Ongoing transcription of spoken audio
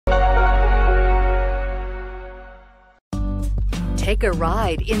Take a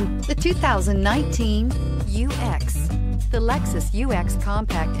ride in the 2019 UX. The Lexus UX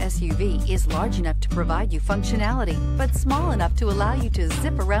compact SUV is large enough to provide you functionality, but small enough to allow you to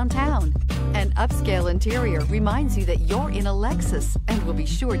zip around town. An upscale interior reminds you that you're in a Lexus and will be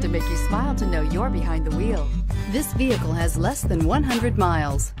sure to make you smile to know you're behind the wheel. This vehicle has less than 100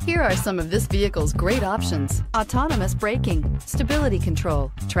 miles. Here are some of this vehicle's great options: autonomous braking, stability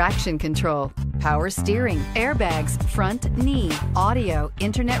control, traction control, power steering, airbags, front knee, audio,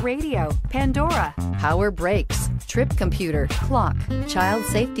 internet radio, Pandora, power brakes, trip computer, clock, child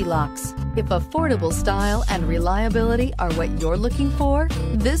safety locks. If affordable style and reliability are what you're looking for,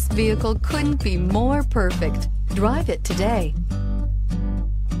 this vehicle couldn't be more perfect. Drive it today.